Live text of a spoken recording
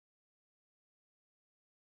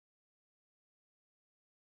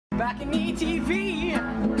BalconyTV.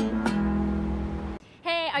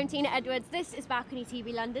 Hey, I'm Tina Edwards, this is Balcony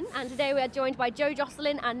TV London, and today we are joined by Joe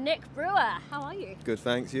Jocelyn and Nick Brewer. How are you? Good,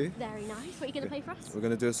 thanks, you? Very nice. What are you going to play for us? We're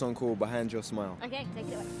going to do a song called Behind Your Smile. Okay, take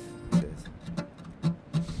it away. Cheers.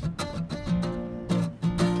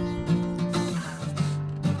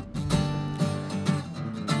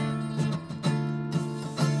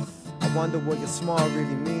 I wonder what your smile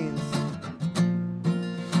really means.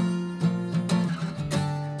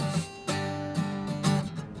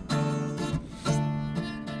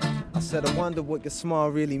 I said, I wonder what your smile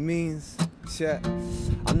really means. Shit.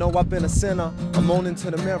 I know I've been a sinner. I'm moaning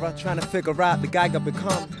to the mirror, trying to figure out the guy I've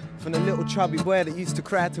become. From the little chubby boy that used to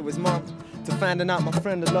cry to his mum, to finding out my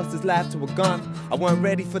friend had lost his life to a gun. I weren't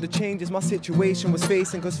ready for the changes my situation was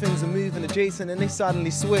facing, cause things are moving adjacent and they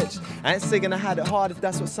suddenly switched. I ain't saying I had it hard if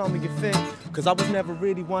that's what some of you think, cause I was never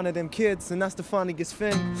really one of them kids, and that's the funniest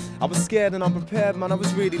thing. I was scared and unprepared, man, I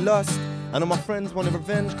was really lost. I know my friends wanted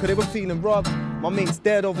revenge, cause they were feeling robbed. My mate's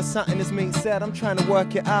dead over something his mate said. I'm trying to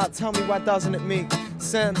work it out, tell me why doesn't it make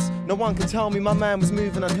sense? No one can tell me my man was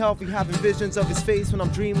moving unhealthy, having visions of his face when I'm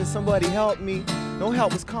dreaming somebody help me. No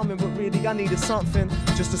help was coming, but really I needed something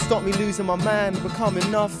just to stop me losing my mind, becoming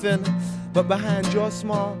nothing. But behind your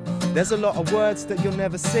smile, there's a lot of words that you'll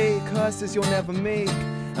never say, curses you'll never make.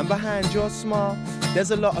 And behind your smile,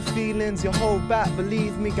 there's a lot of feelings you hold back,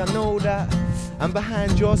 believe me, I know that. And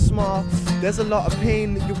behind your smile, there's a lot of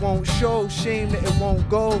pain that you won't show, shame that it won't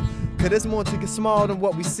go. Cause there's more to your smile than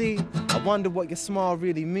what we see. I wonder what your smile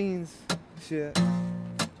really means. Shit.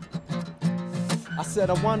 I said,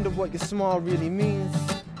 I wonder what your smile really means.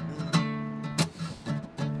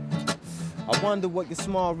 I wonder what your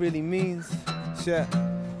smile really means. Shit.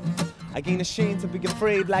 I gain ashamed to be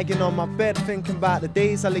afraid, lying on my bed, thinking about the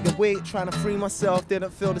days I lay awake, trying to free myself.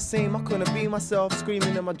 Didn't feel the same, I couldn't be myself,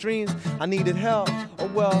 screaming in my dreams. I needed help. Oh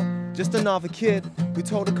well, just another kid who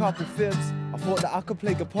told a couple fibs. I thought that I could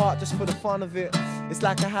play a part just for the fun of it. It's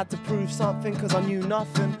like I had to prove something, cause I knew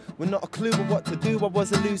nothing. With not a clue of what to do, I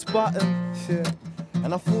was a loose button. Shit.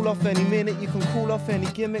 And I fall off any minute, you can call off any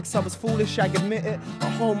gimmicks. I was foolish, I admit it.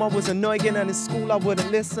 At home I was annoying, and in school I wouldn't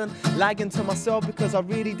listen. Lying to myself because I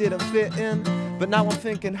really didn't fit in. But now I'm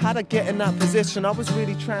thinking, how'd I get in that position? I was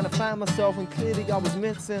really trying to find myself, and clearly I was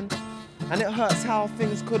missing. And it hurts how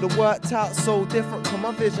things could have worked out so different, cause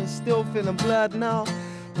my vision's still feeling blurred now.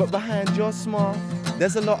 But behind your smile,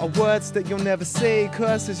 there's a lot of words that you'll never say,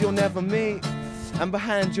 curses you'll never make. And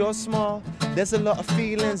behind your smile, there's a lot of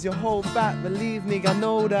feelings you hold back, believe me, I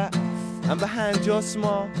know that. And behind your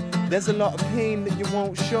smile, there's a lot of pain that you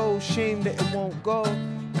won't show, shame that it won't go.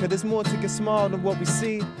 Cause there's more to your smile than what we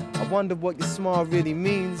see. I wonder what your smile really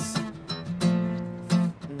means.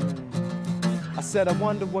 I said, I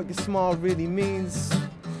wonder what your smile really means.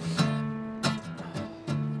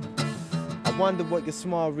 I wonder what your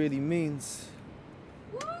smile really means.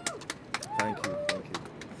 Thank you.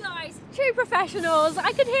 True professionals.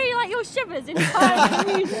 I could hear you like your shivers in the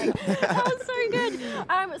music. That was so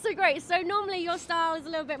good. So great. So normally your style is a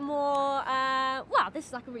little bit more, well, this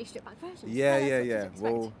is like a really stripped back version. Yeah.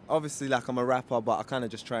 Well, obviously like I'm a rapper, but I kind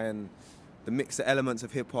of just try and mix the elements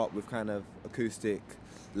of hip hop with kind of acoustic,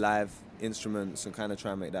 live instruments, and kind of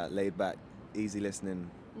try and make that laid back, easy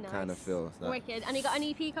listening kind of feel. Wicked. And you got an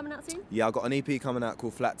EP coming out soon? Yeah, I got an EP coming out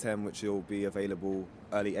called Flat 10, which will be available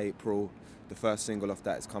early April. The first single off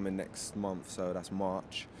that is coming next month, so that's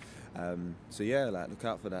March. So yeah, like look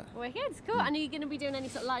out for that. Wicked, cool. And are you going to be doing any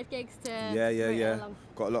sort of live gigs to Yeah.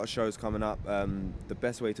 Got a lot of shows coming up. The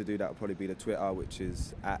best way to do that will probably be the Twitter, which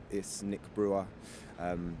is @Nick_Brewer.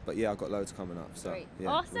 But yeah, I've got loads coming up. So yeah,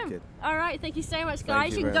 awesome. Wicked. All right, thank you so much,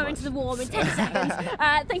 guys. You can go into the warm in 10 seconds.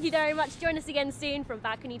 Thank you very much. Join us again soon from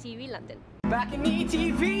Balcony TV London.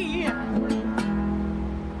 BalconyTV.